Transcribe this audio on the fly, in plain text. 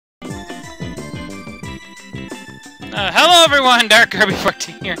Hello everyone, Dark Kirby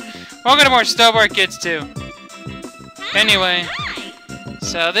 14 here. Welcome to more Snowboard Kids 2. Anyway,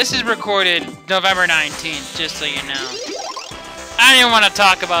 so this is recorded November 19th, just so you know. I don't even want to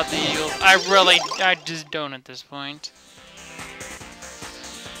talk about the Eagles. I just don't at this point.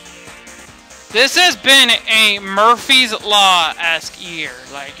 This has been a Murphy's Law-esque year.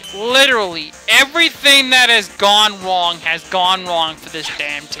 Like, literally, everything that has gone wrong for this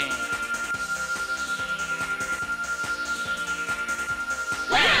damn team.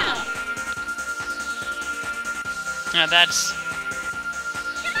 Wow! Now that's...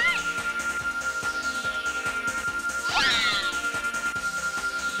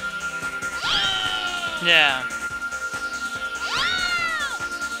 Yeah.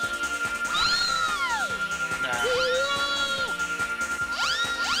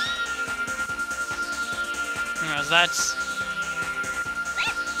 That's...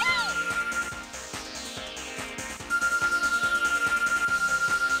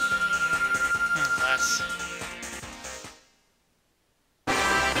 That's...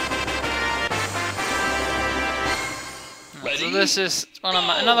 So this is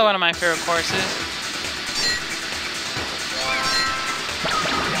another one of my favorite courses.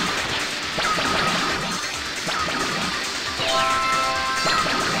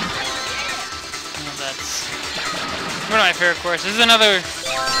 One of my favorite courses. This is another...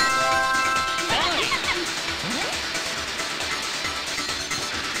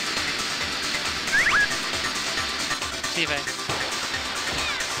 See if I...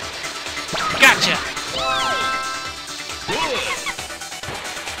 Gotcha!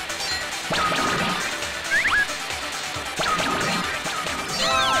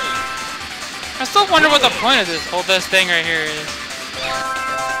 I still wonder what the point of this thing right here is.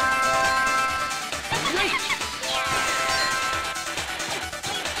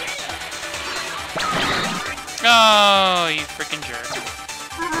 Oh, you freaking jerk.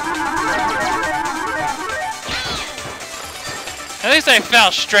 At least I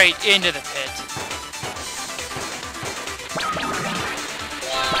fell straight into the pit.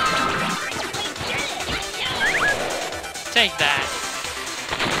 Take that.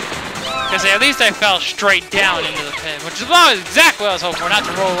 Because at least I fell straight down into the pit, which is exactly what I was hoping for, not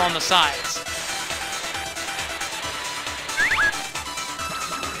to roll on the sides.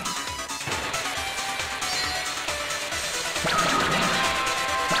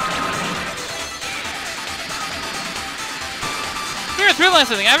 I realized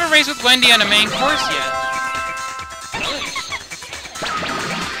something. I haven't raced with Wendy on a main course yet.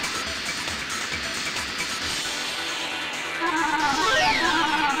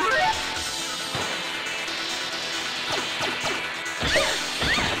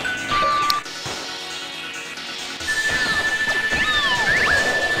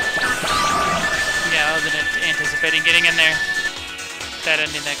 Yeah, I wasn't anticipating getting in there. That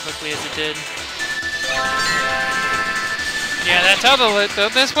ending that quickly as it did. Yeah, that's how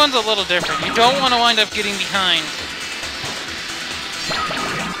this one's a little different. You don't want to wind up getting behind.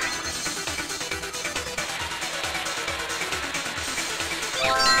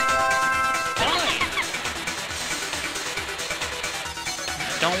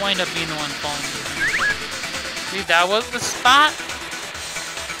 Don't wind up being the one falling behind. See, that was the spot.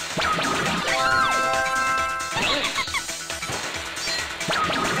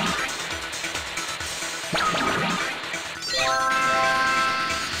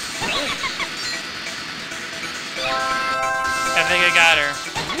 I think I got her.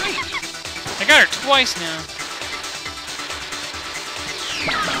 I got her twice now.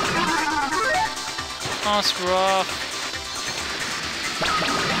 Oh, screw off.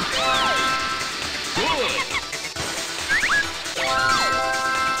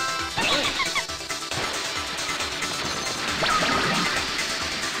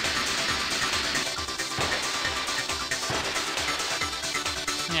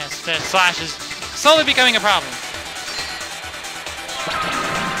 Yes, the slash is slowly becoming a problem.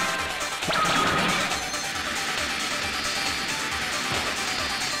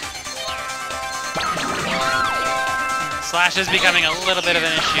 Slash is becoming a little bit of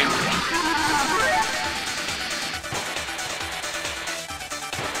an issue.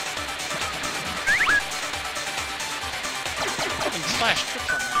 Slash trips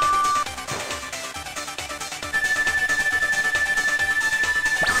on that.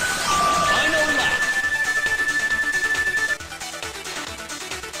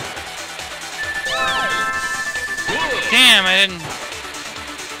 Damn, I didn't...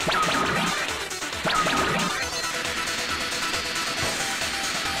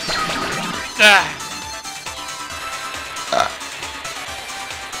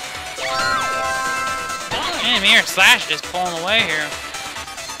 Damn, here, Slash just pulling away here.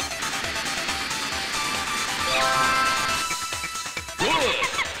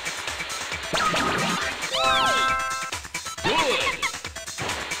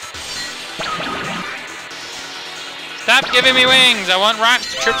 Stop giving me wings! I want rocks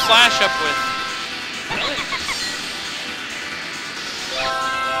to trip Slash up with.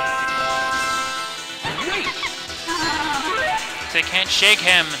 They can't shake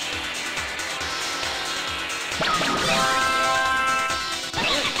him.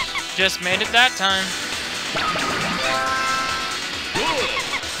 Just made it that time.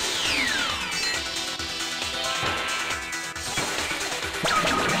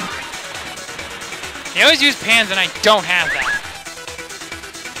 They always use pans and I don't have that.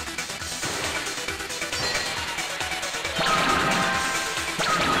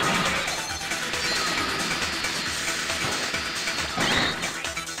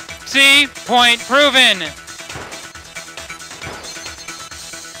 See? Point proven!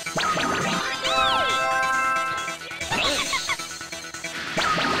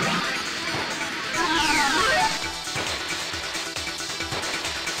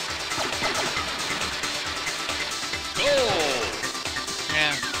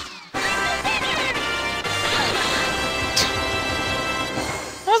 Yeah.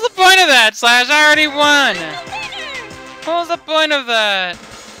 What's the point of that, Slash? I already won! What was the point of that?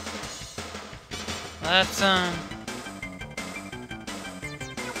 That's,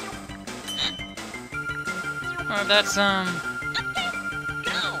 or that's,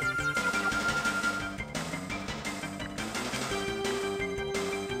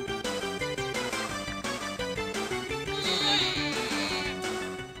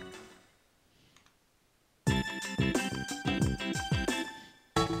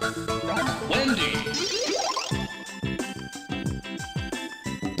 Wendy.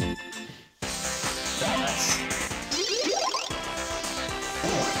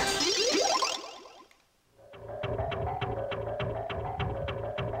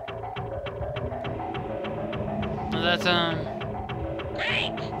 That's,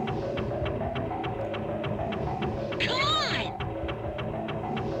 Great! Come on!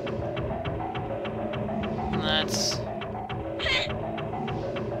 That's...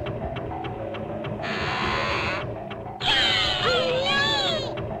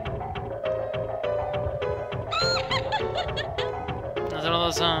 Those are all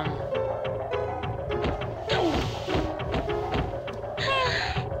those,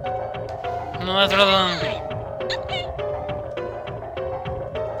 No, that's all of them.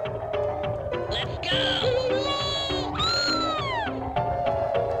 Let's go!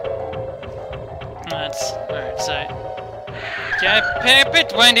 That's... Alright, so... Yeah, I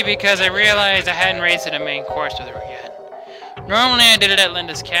picked Wendy because I realized I hadn't raced in a main course with her yet. Normally I did it at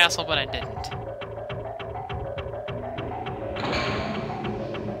Linda's castle, but I didn't.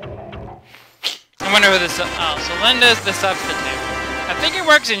 I wonder who this... Oh, so Linda's the substitute. I think it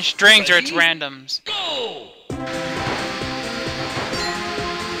works in strings or it's randoms. Go!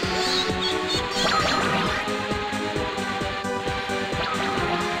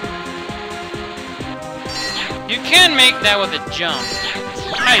 You can make that with a jump.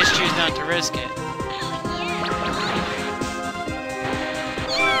 I just choose not to risk it.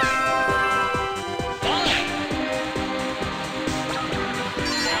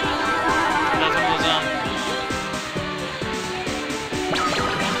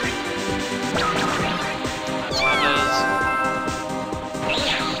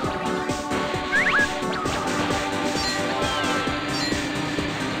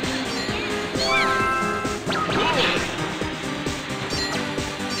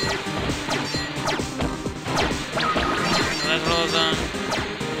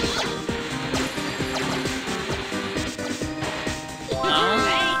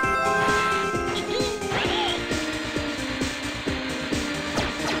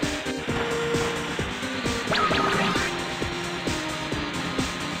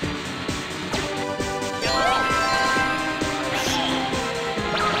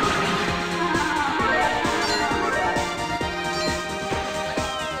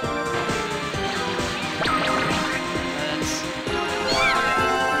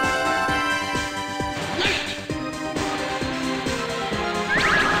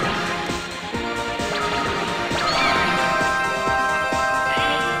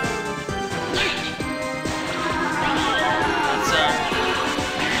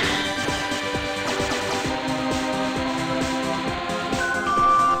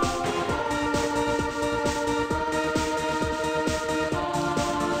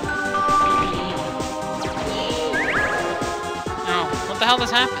 What the hell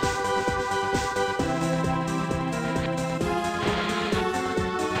just happened?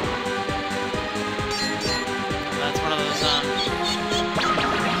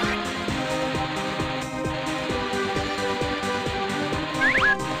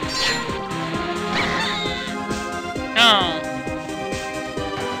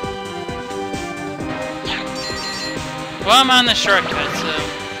 Well, I'm on the shortcut, so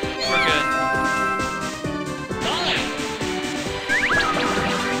we're good.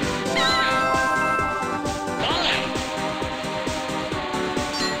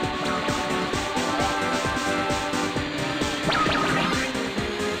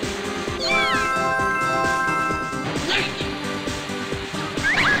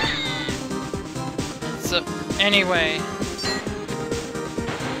 So, anyway.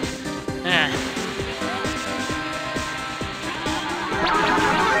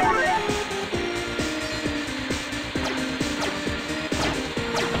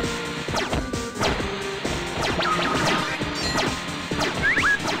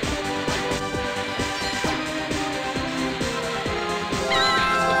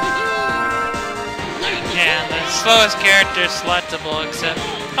 Yeah, the slowest character selectable, except...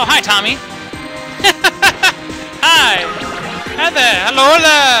 Oh, hi, Tommy! Hi! Hi there! Hello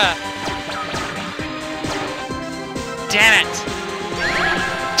there! Damn it!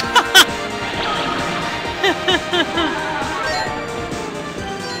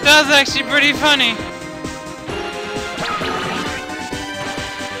 That was actually pretty funny.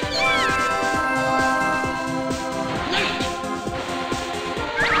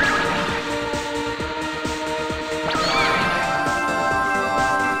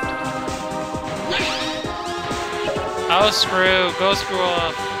 Oh, screw. Go screw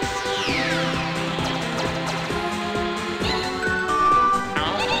off.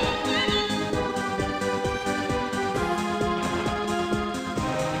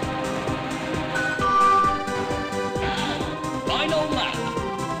 Final lap.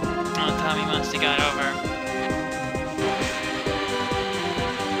 Oh, Tommy must have got over.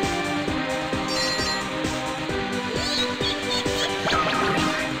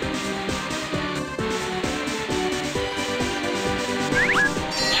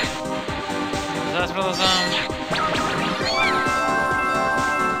 That's for those,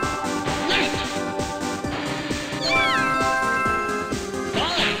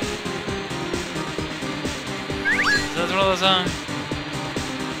 That's for those,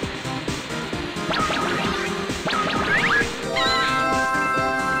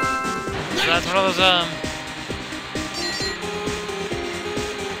 That's for those,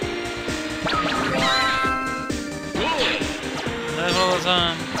 That's for those,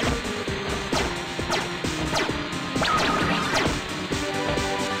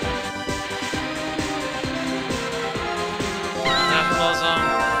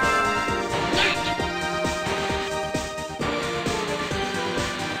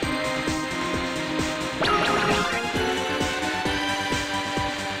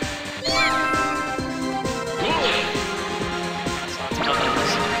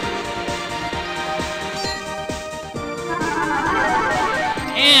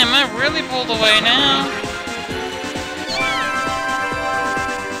 Damn, I really pulled away now.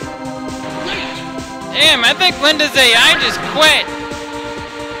 Damn, I think Linda's AI just quit.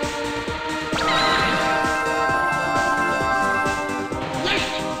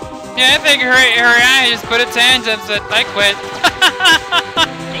 Yeah, I think her AI just put its hands up and said, I quit.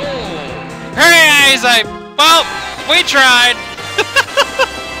 Her AI is like, well, we tried.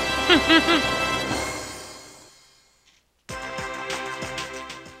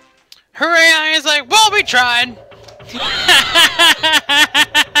 Her AI is like, well, we tried.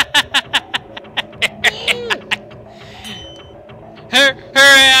 Her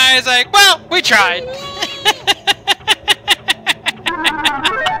AI is like, well, we tried.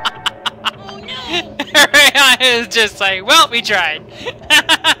 Her AI is just like, well, we tried.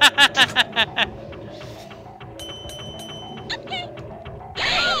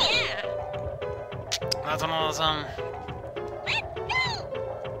 That's one of those,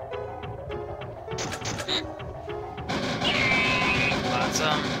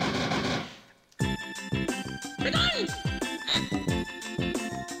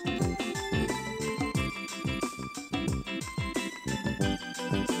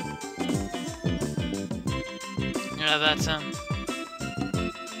 yeah, that's